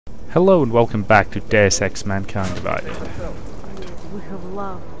Hello and welcome back to Deus Ex Mankind Divided. We have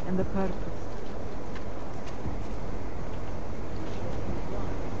love and the purpose.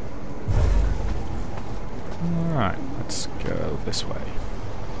 Alright, let's go this way.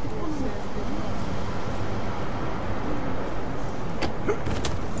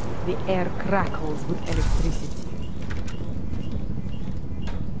 The air crackles with electricity.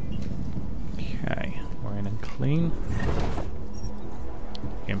 Okay, we're in and clean.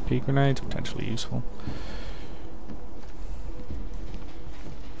 EMP grenades, potentially useful.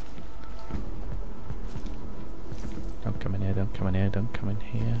 Don't come in here, don't come in here, don't come in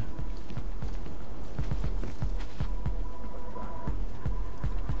here.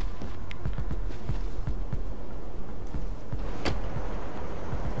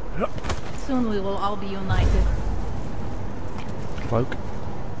 Soon we will all be united. Cloak.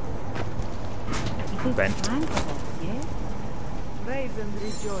 Vent. Yes? Praise and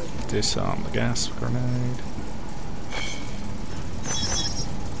rejoice. Disarm the gas grenade.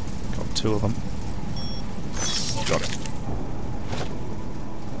 Got two of them. Got it.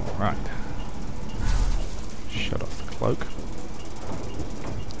 Alright. Shut off the cloak.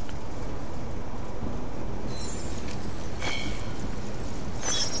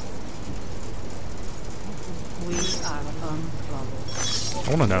 We are untroubled. I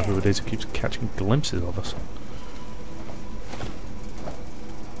want to know who it is who keeps catching glimpses of us.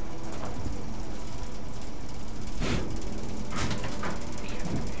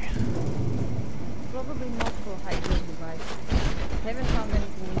 Probably multiple high-grade devices. Haven't found any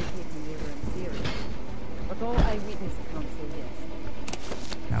communicating error in theory. But all eyewitness accounts say yes.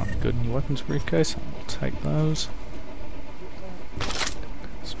 Now, good in your weapons briefcase. I'll take those.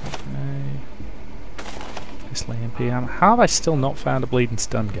 Smoke grenade. Pistol EMP ammo. How have I still not found a bleeding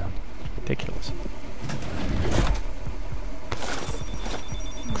stun gun? It's ridiculous.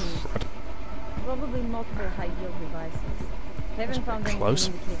 Crud. Probably multiple high-yield devices. Haven't found any close.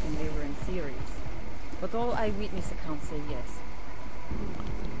 communicating error in theories. But all eyewitness accounts say yes.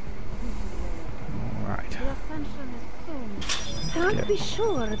 Alright. The ascension is soon. Can't be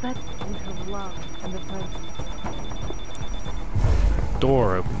sure that we have love and the purpose.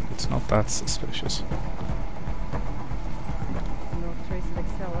 Door open. It's not that suspicious. No trace of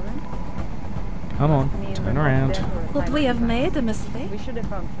accelerant. Come on, Mean turn remote around. death or a But time we of have device. made a mistake. We should have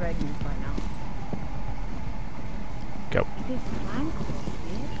found fragments by now. Go. It is tranquil,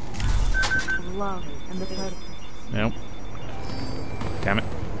 yes? Love and the purpose. Nope. Damn it.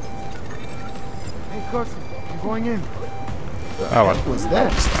 Hey, Carson, I'm going in. Oh, well. What was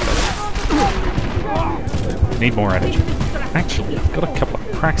that? Need more energy. Actually, I've got a couple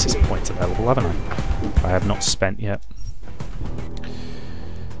of praxis points available, haven't I? I have not spent yet.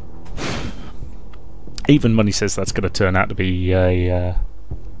 Even money says that's going to turn out to be a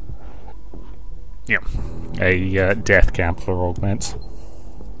death camp for augments.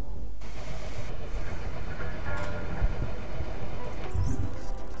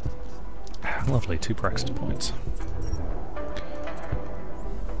 Lovely, 2 praxis points.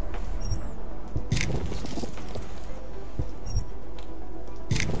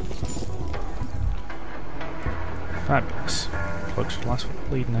 Fabulous. Cloak should last for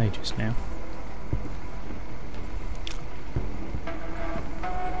bleeding ages now.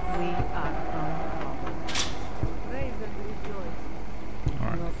 We are untroubled. Praise and rejoice.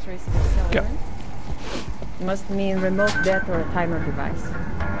 Alright. No trace of accelerant. Go. Must mean remote death or a timer device.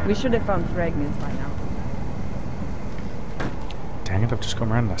 We should have found fragments by now. Dang it, I've just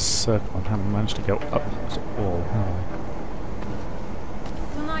gone around in a circle and haven't managed to go up at all, have I?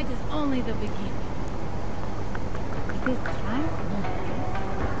 Tonight is only the beginning. It is tranquil.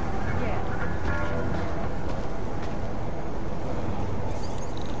 Yes.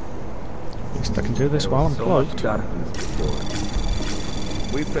 At least I can do this while I'm So much cloaked. darkness before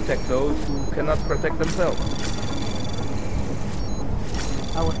us. We protect those who cannot protect themselves.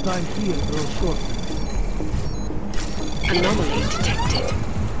 Our time here grows short. Anomaly detected.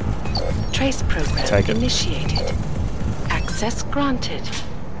 Trace program Take it. initiated. Access granted.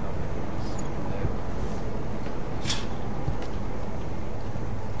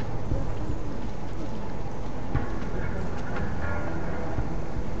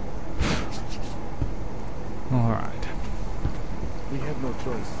 Alright. We have no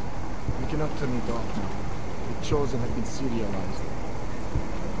choice. We cannot turn it off now. The chosen have been serialized.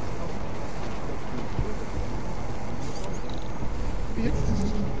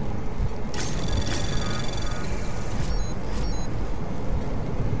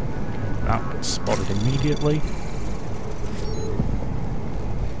 That was spotted immediately.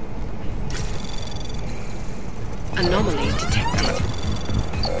 Anomaly detected.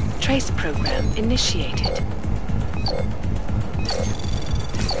 Trace program initiated.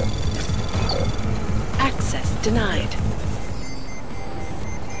 Access denied.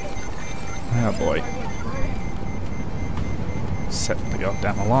 Oh boy. Set the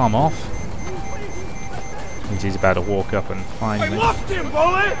goddamn alarm off. Means he's about to walk up and find me. Lost him,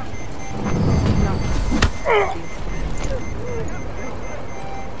 bully!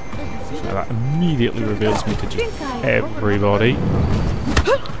 So that immediately reveals me to just everybody.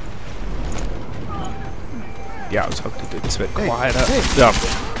 Yeah, I was hoping to do this a bit quieter. Oh,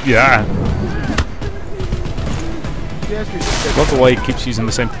 yeah. Love the way he keeps using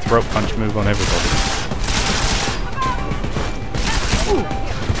the same throat punch move on everybody.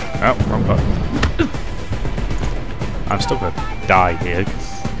 Oh, wrong button. I'm still gonna die here.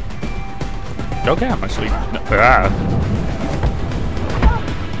 Okay, I'm actually.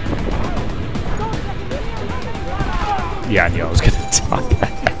 Yeah, I knew I was gonna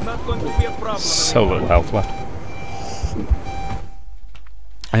die. So little health left.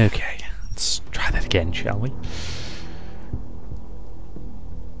 Okay, let's try that again, shall we?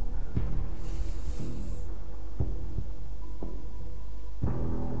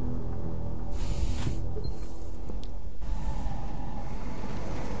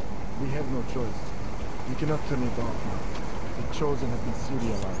 We have no choice. We cannot turn it off now. The chosen have been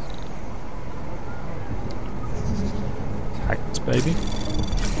serialized. Hack this baby.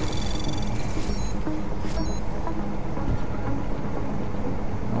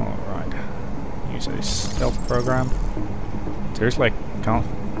 Alright. Use a stealth program. Seriously, I can't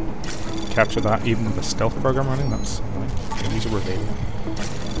capture that even with the stealth program running? That's annoying. Okay, use a reveal.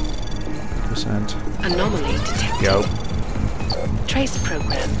 100%. Anomaly detected. Go. Trace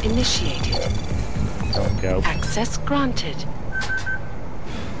program initiated. Don't go. Access granted.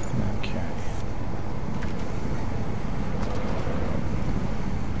 Okay.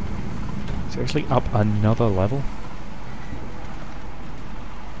 Seriously, up another level?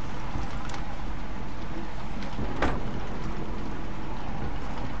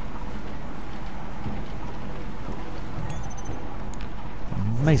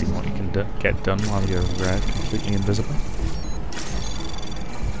 Amazing what you can get done while you're completely invisible.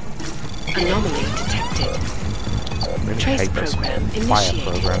 Anomaly detected. I really Trace hate those program fire initiated.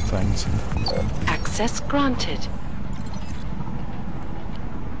 program things. Access granted.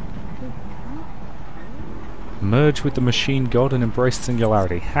 Merge with the machine god and embrace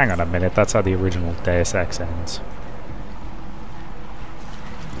singularity. Hang on a minute, that's how the original Deus Ex ends.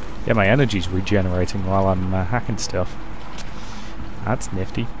 Yeah, my energy's regenerating while I'm hacking stuff. That's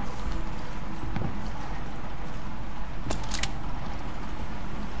nifty.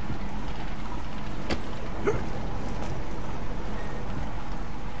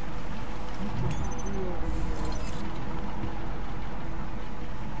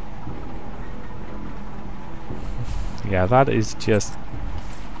 Yeah, that is just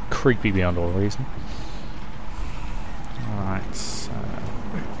creepy beyond all reason. Alright, so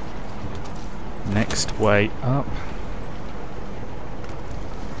next way up.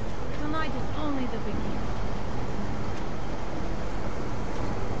 Tonight is only the beginning.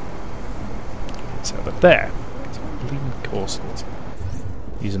 So, but there. It's bleeding courses.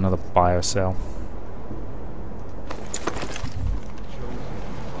 Use another biocell.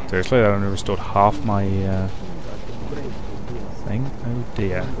 Seriously, that only restored half my thing? Oh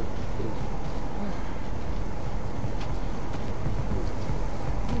dear.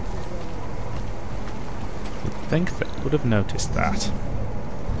 You'd think they would have noticed that.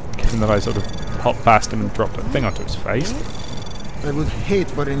 Given that I sort of hopped past him and dropped a thing onto his face. I would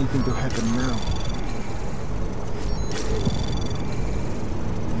hate for anything to happen now.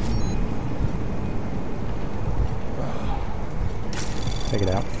 Take it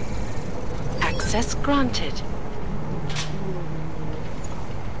out. Access granted.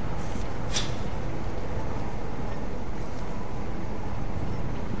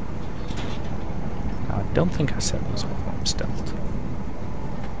 Now, I don't think I set those off on stealth.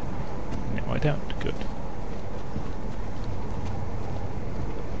 No, I don't. Good.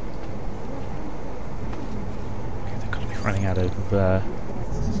 Okay, they've got to be running out of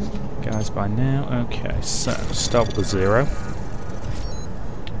guys by now. Okay, so start with a 0.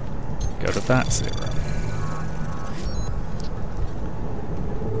 Go to that 0.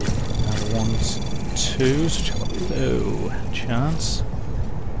 Now the 1s, 2s, which have no chance.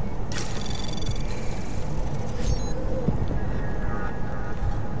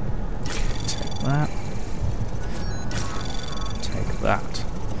 Okay, take that. Take that.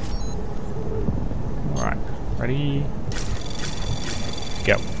 Alright, ready?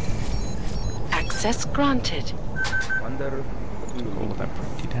 Go. Access granted. Wonder what we will All of that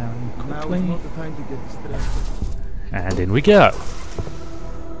pretty down. Now Please. is not the time to get distracted. And in we go.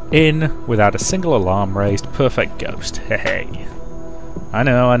 In without a single alarm raised. Perfect ghost. Hey. I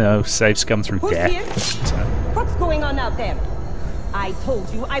know. Save scum through Who's death. here? So, What's going on out there? I told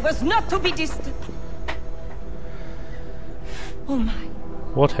you I was not to be distant. Oh my.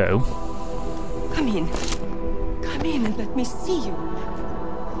 what ho? Come in. Come in and let me see you.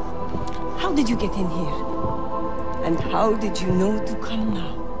 How did you get in here? And how did you know to come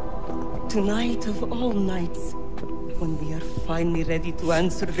now? Tonight of all nights, when we are finally ready to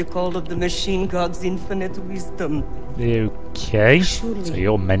answer the call of the machine god's infinite wisdom. Okay. Surely So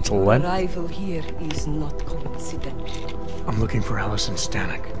you're mental your then. arrival here is not coincidental. I'm looking for Allison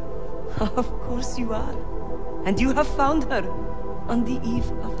Stanek. Of course you are. And you have found her on the eve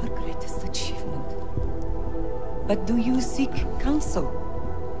of her greatest achievement. But do you seek counsel?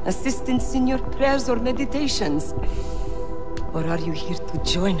 Assistance in your prayers or meditations? Or are you here to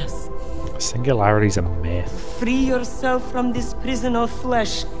join us? Singularity's a myth. Free yourself from this prison of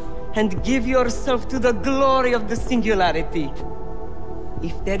flesh and give yourself to the glory of the singularity.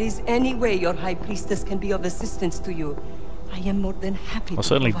 If there is any way your High Priestess can be of assistance to you, I am more than happy Well, to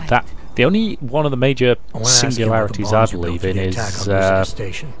certainly provide. that. The only one of the major singularities I believe in is the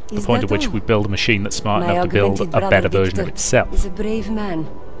Is point that at which all? we build a machine that's smart My enough to build augmented a brother better version of Victor itself. is a brave man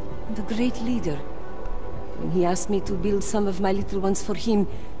and a great leader. When he asked me to build some of my little ones for him,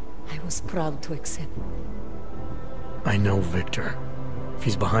 I was proud to accept. I know Victor. If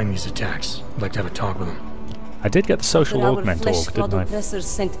he's behind these attacks, I'd like to have a talk with him. I did get the social After our augment flesh org, flood didn't I? oppressors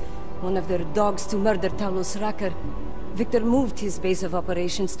sent one of their dogs to murder Talos Racker, Victor moved his base of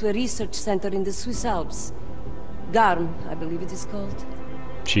operations to a research center in the Swiss Alps. Garm, I believe it is called.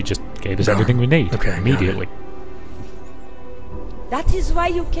 She just gave us Darn. everything we need Okay, got immediately. That is why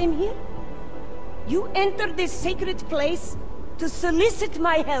you came here? You entered this sacred place to solicit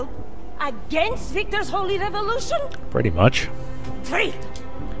my help against Victor's holy revolution? Pretty much. Traitor!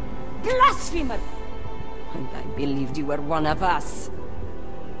 Blasphemer! And I believed you were one of us.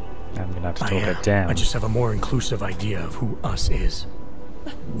 I'm gonna have to I talk am. her down. I just have a more inclusive idea of who us is.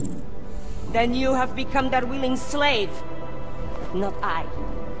 Then you have become their willing slave. But not I.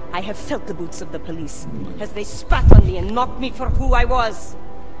 I have felt the boots of the police as they spat on me and mocked me for who I was.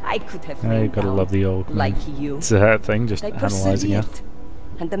 I could have Oh, lain you've got to down, love the augment. like you. It's her thing, just I analysing her. persevered,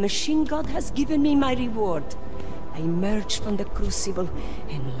 and the machine god has given me my reward. I emerged from the crucible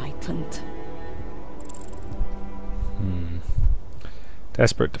enlightened.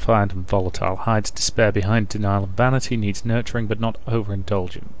 Desperate, defiant, and volatile. Hides despair behind denial and vanity. Needs nurturing, but not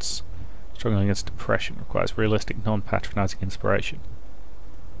overindulgence. Struggling against depression. Requires realistic, non-patronising inspiration.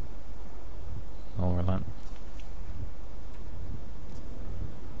 All relent.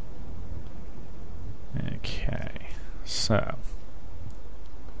 Okay, so.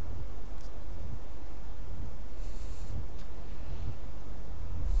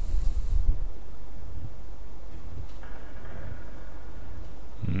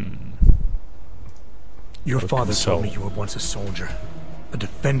 Your father console. told me you were once a soldier, a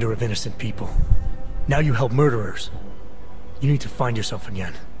defender of innocent people. Now you help murderers. You need to find yourself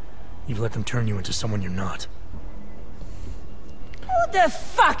again. You've let them turn you into someone you're not. Who the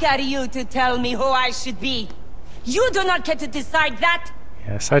fuck are you to tell me who I should be? You do not get to decide that.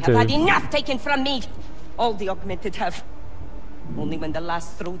 Yes, I do. I've had enough taken from me. All the augmented have. Only when the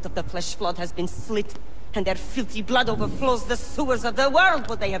last throat of the flesh flood has been slit and their filthy blood overflows the sewers of the world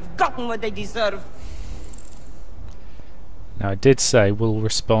will they have gotten what they deserve. Now, I did say we'll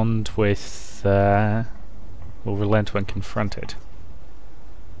respond with, we'll relent when confronted.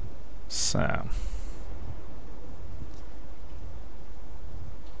 So.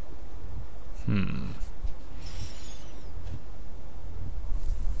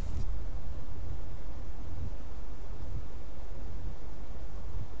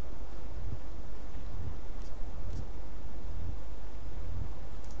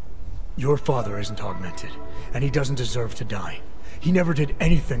 Your father isn't augmented, and he doesn't deserve to die. He never did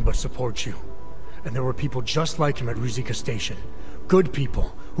anything but support you. And there were people just like him at Ruzika Station. Good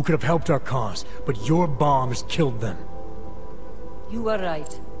people who could have helped our cause, but your bombs killed them. You are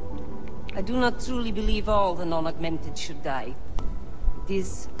right. I do not truly believe all the non-augmented should die. It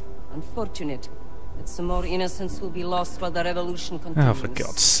is unfortunate that some more innocents will be lost while the revolution continues. Oh, for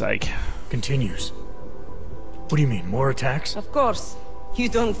God's sake. Continues. What do you mean, more attacks? Of course. You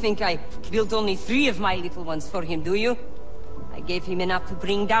don't think I built only 3 of my little ones for him, do you? I gave him enough to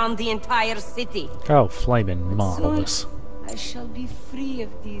bring down the entire city. Oh, flaming marvellous. Soon, I shall be free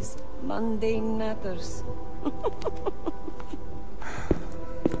of these mundane matters. Well,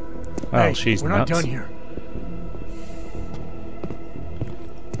 Hey, she's we're not nuts. done here.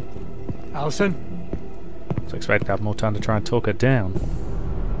 Allison? I was expecting to have more time to try and talk her down.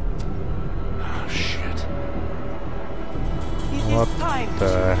 Oh, shit. What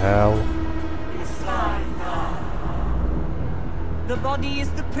the hell? The body is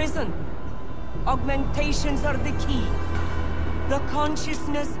the prison. Augmentations are the key. The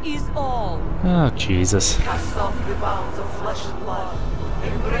consciousness is all. Oh, Jesus. Cast off the bounds of flesh and blood.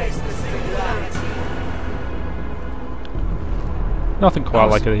 Embrace the singularity. Nothing quite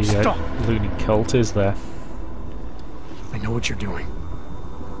like a Stop. loony cult, is there? I know what you're doing.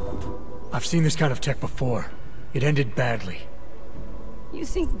 I've seen this kind of tech before. It ended badly. You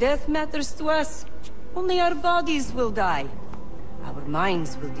think death matters to us? Only our bodies will die. Our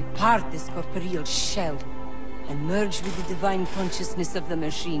minds will depart this corporeal shell and merge with the divine consciousness of the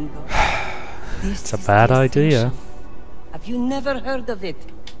machine god. It's a bad idea. Have you never heard of it?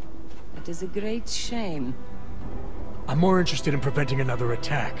 It is a great shame. I'm more interested in preventing another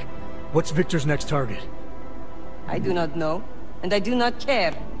attack. What's Victor's next target? I do not know, and I do not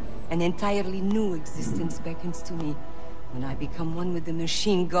care. An entirely new existence beckons to me. When I become one with the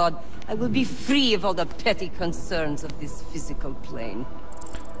machine god, I will be free of all the petty concerns of this physical plane.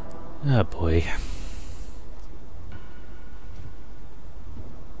 Oh boy.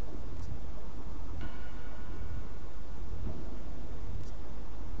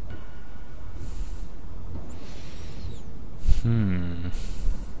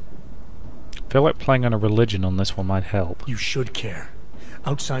 I feel like playing on a religion on this one might help. You should care.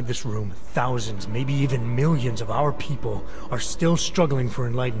 Outside this room, thousands, maybe even millions of our people are still struggling for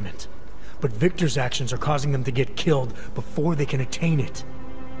enlightenment. But Victor's actions are causing them to get killed before they can attain it.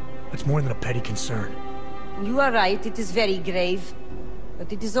 That's more than a petty concern. You are right, it is very grave.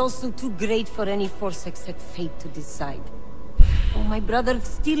 But it is also too great for any force except fate to decide. Oh, my brother,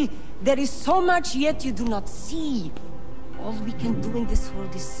 still, there is so much yet you do not see. All we can do in this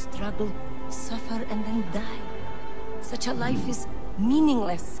world is struggle, suffer, and then die. Such a life is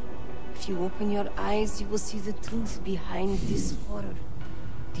meaningless. If you open your eyes, you will see the truth behind this horror.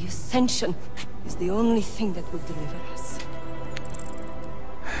 The ascension is the only thing that will deliver us.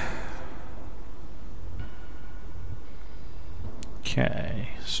 Okay.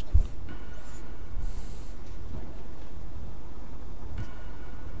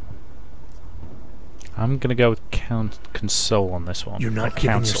 I'm gonna go with console on this one. You're not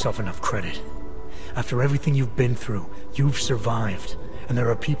giving yourself enough credit. After everything you've been through, you've survived. And there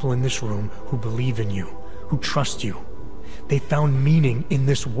are people in this room who believe in you, who trust you. They found meaning in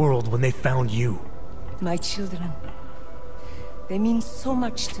this world when they found you. My children, they mean so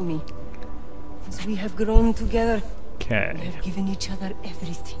much to me. As we have grown together, we have given each other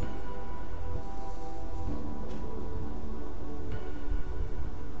everything.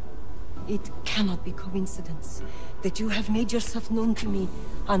 It cannot be coincidence that you have made yourself known to me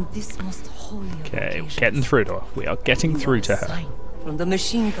on this most holy of occasions. Getting through to her. We are getting through to her. From the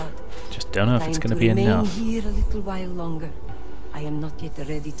machine god. Just don't know if it's going to be remain enough. Here a little while longer. I am not yet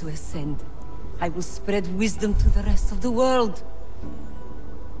ready to ascend. I will spread wisdom to the rest of the world.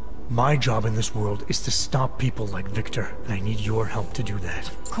 My job in this world is to stop people like Victor, and I need your help to do that.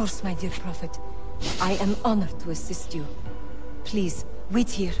 Of course, my dear prophet. I am honored to assist you. Please, wait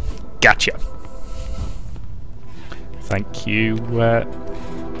here. Gotcha. Thank you.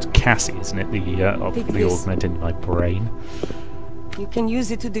 It's Cassie, isn't it? The augment in my brain. You can use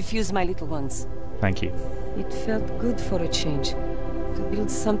it to defuse my little ones. Thank you. It felt good for a change. To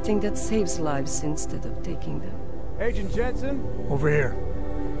build something that saves lives instead of taking them. Agent Jensen? Over here.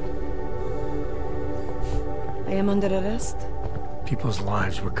 I am under arrest. People's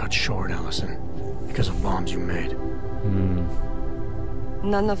lives were cut short, Allison. Because of bombs you made.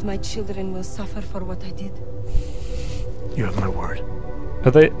 None of my children will suffer for what I did. You have my word.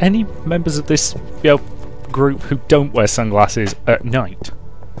 Are there any members of this group who don't wear sunglasses at night?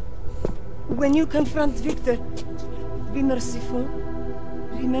 When you confront Victor, be merciful.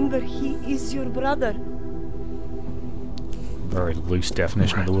 Remember, he is your brother. Very loose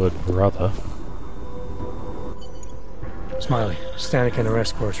definition of the word brother. Smiley, Stanek and her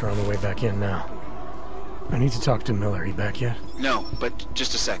escorts are on the way back in now. I need to talk to Miller. He back yet? No, but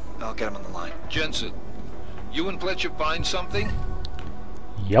just a sec. I'll get him on the line. Jensen, you and Fletcher find something?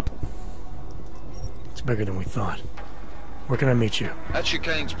 Yep. It's bigger than we thought. Where can I meet you? At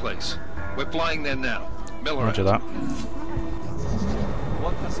Chicane's place. We're flying there now. Miller. Roger that.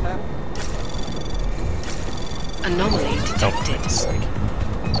 What has happened? Anomaly detected.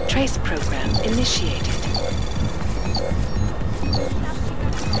 Trace program initiated.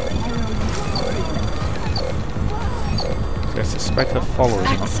 I suspect the followers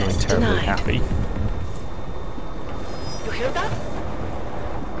are not feeling terribly happy. You hear that?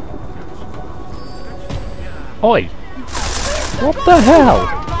 Oi! What the hell?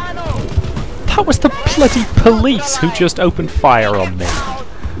 That was the bloody police who just opened fire on me.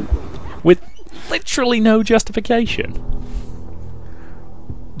 With literally no justification.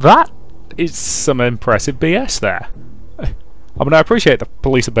 That is some impressive BS there. I mean, I appreciate the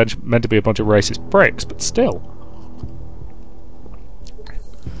police are meant to be a bunch of racist pricks, but still.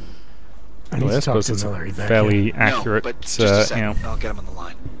 Anyway, I suppose it's a fairly accurate, but just a second. you know. I'll get him on the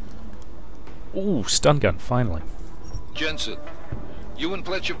line. Ooh, stun gun, finally. Jensen, you and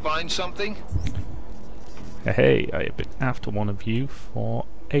Fletcher find something? Hey, I have been after one of you for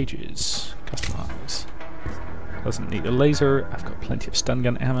ages. Customize. Doesn't need a laser. I've got plenty of stun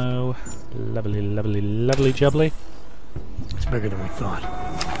gun ammo. Lovely, lovely, lovely jubbly. It's bigger than we thought.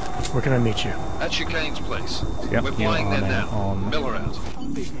 Where can I meet you? At Chicane's place. Yep, We're you flying are there now now. on Miller out.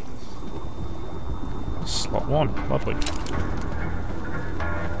 slot 1. Lovely.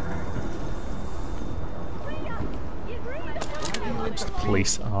 The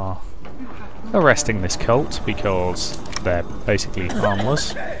police are arresting this cult because they're basically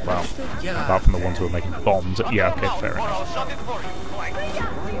harmless. Well, apart from the ones who are making bombs. Yeah, okay, fair enough.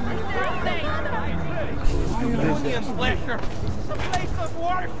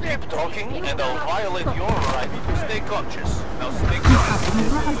 Keep talking, and I'll violate your right to stay conscious. Now stay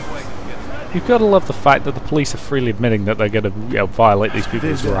conscious. You've got to love the fact that the police are freely admitting that they're going to violate these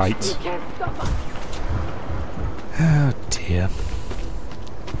people's rights. Oh dear.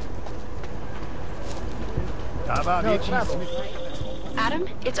 Adam,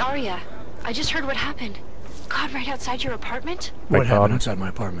 it's Arya. I just heard what happened. God, right outside your apartment? What happened outside my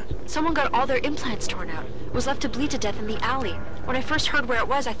apartment? Someone got all their implants torn out. Was left to bleed to death in the alley. When I first heard where it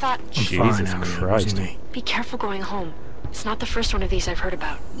was, I thought... Jesus Christ. Be careful going home. It's not the first one of these I've heard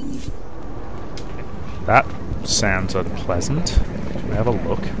about. That sounds unpleasant. Should we have a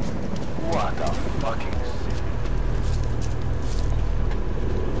look? What the fucking...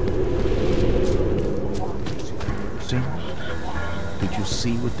 Did you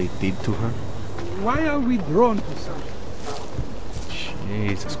see what they did to her? Why are we drawn to something?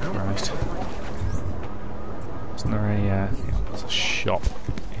 Jesus Christ. Isn't there there's a shop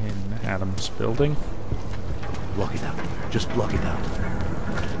in Adam's building? Block it out. Just block it out.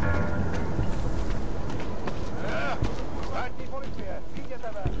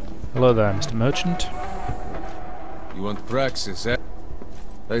 Hello there, Mr. Merchant. You want praxis, eh?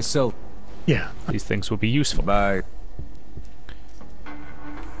 They sell. Yeah. These things will be useful. Bye.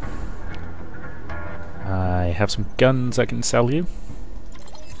 I have some guns I can sell you.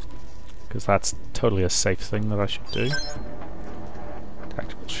 Because that's totally a safe thing that I should do.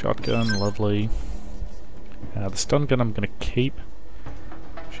 Tactical shotgun, lovely. The stun gun I'm going to keep.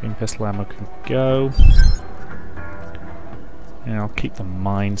 Machine pistol ammo can go. And I'll keep the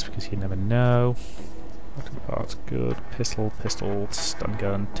mines because you never know. Weapon parts, good. Pistol, stun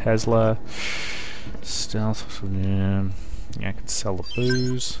gun, Tesla. Stealth, yeah, I can sell the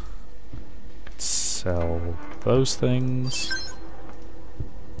booze. I can sell those things.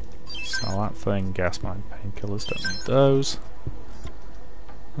 Sell that thing, gas mine, painkillers, don't need those.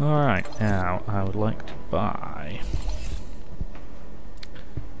 Alright, now I would like to buy...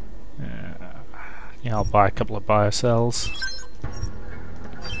 yeah, I'll buy a couple of biocells.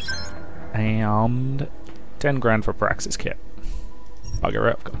 And 10 grand for a Praxis kit.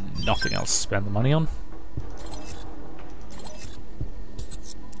 Bugger it, I've got nothing else to spend the money on.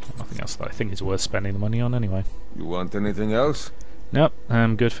 Nothing else that I think is worth spending the money on anyway. You want anything else? Nope,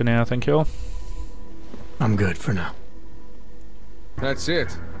 I'm good for now, thank you all. I'm good for now. That's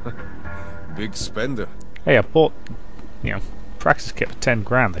it. Big spender. Hey, I bought, Praxis kit for 10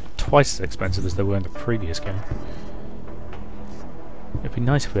 grand. They're twice as expensive as they were in the previous game. It'd be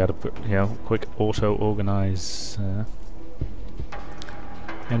nice if we had a quick auto-organize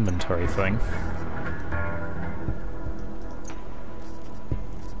inventory thing.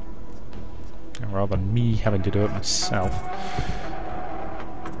 Rather than me having to do it myself.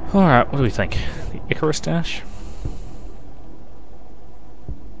 Alright, what do we think? The Icarus Dash?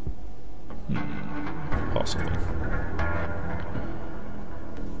 Possibly.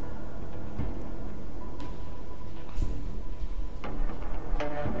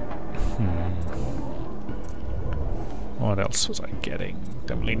 What else was I getting?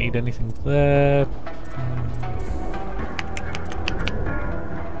 Don't really need anything there.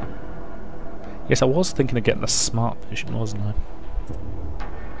 Yes, I was thinking of getting the smart vision, wasn't I?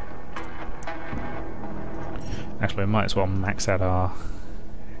 Actually, I might as well max out our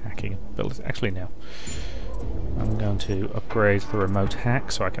hacking ability. Actually, no. I'm going to upgrade the remote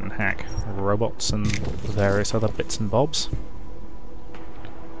hack so I can hack robots and various other bits and bobs.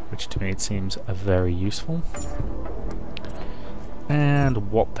 which to me it seems very useful.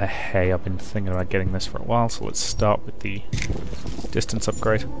 And what the hey, I've been thinking about getting this for a while, so let's start with the distance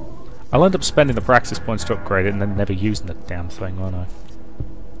upgrade. I'll end up spending the praxis points to upgrade it and then never using the damn thing, won't I?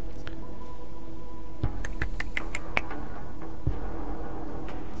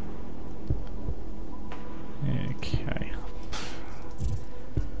 Okay.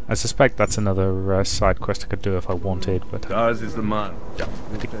 I suspect that's another side quest I could do if I wanted, but Ours is the man. Don't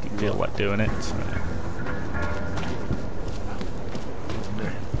particularly feel like doing it. So.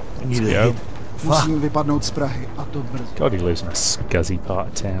 Let's go. Musím vypadnout z Prahy, a to brzo. God, he lives in a scuzzy part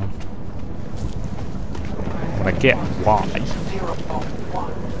of town. When I get why.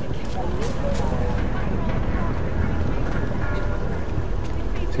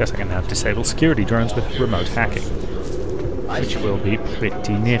 So I guess I can now disable security drones with remote hacking, which will be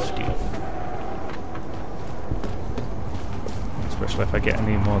pretty nifty. Especially if I get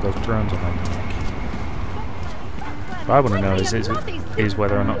any more of those drones on my neck. What I want to know is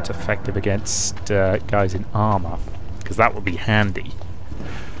whether or not it's effective against guys in armour, because that would be handy.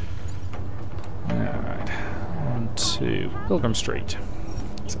 Alright, on to Pilgrim Street.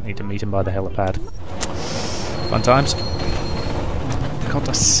 So I need to meet him by the helipad. Fun times. Can't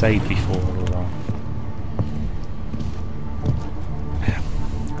I save before?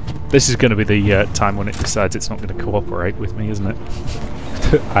 This is going to be the time when it decides it's not going to cooperate with me, isn't it?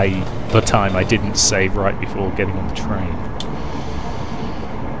 The time I didn't save right before getting on the train.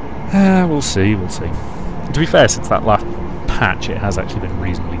 We'll see, we'll see. To be fair, since that last patch, it has actually been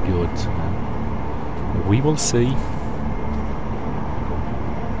reasonably good. So we will see.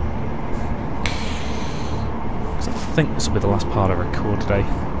 So I think this will be the last part I record today.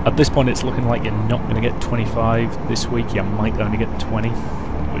 At this point, it's looking like you're not going to get 25 this week. You might only get 20,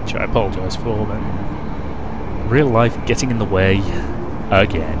 which I apologise for, but real life getting in the way.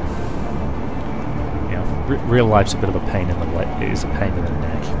 Again. Yeah, real life's a bit of a pain in the it is a pain in the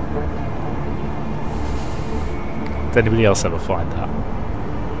neck. Does anybody else ever find that?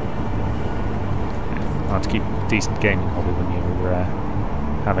 Yeah, hard to keep a decent gaming hobby when you're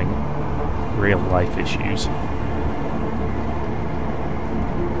having real life issues.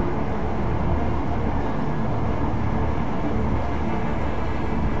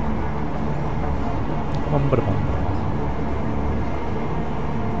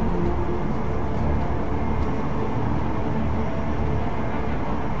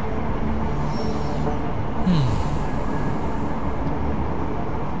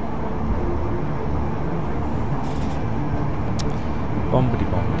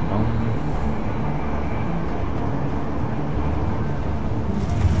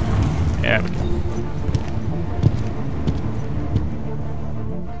 Yeah.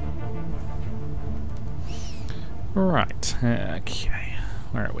 Right. Okay.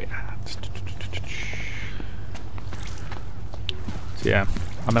 Where are we at? So yeah.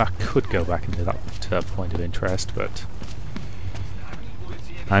 I mean, I could go back and do that point of interest, but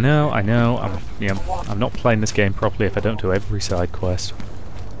I know. I'm not playing this game properly if I don't do every side quest.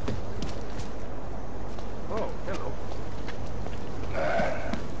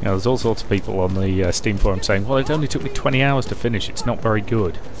 You know, there's all sorts of people on the Steam forum saying, well, it only took me 20 hours to finish, it's not very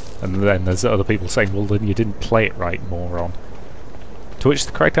good. And then there's other people saying, well, then you didn't play it right, moron. To which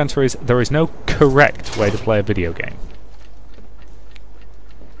the correct answer is, there is no correct way to play a video game.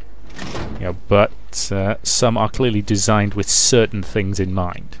 You know, but some are clearly designed with certain things in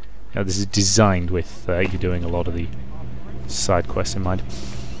mind. You know, this is designed with you doing a lot of the side quests in mind.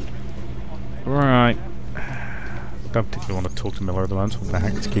 Right. Don't particularly want to talk to Miller at the moment, so I'm going to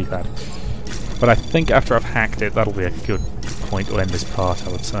hack this keypad. But I think after I've hacked it, that'll be a good point to end this part,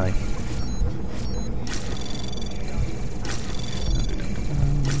 I would say.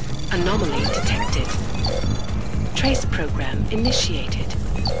 Anomaly detected. Trace program initiated.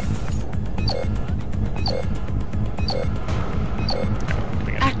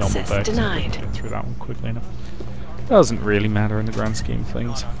 Access denied. Get through that one quickly enough. Doesn't really matter in the grand scheme of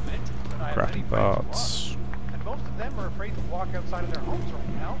things. Crafting parts.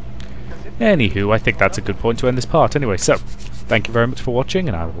 Anywho, I think that's a good point to end this part anyway, so thank you very much for watching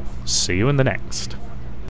and I will see you in the next.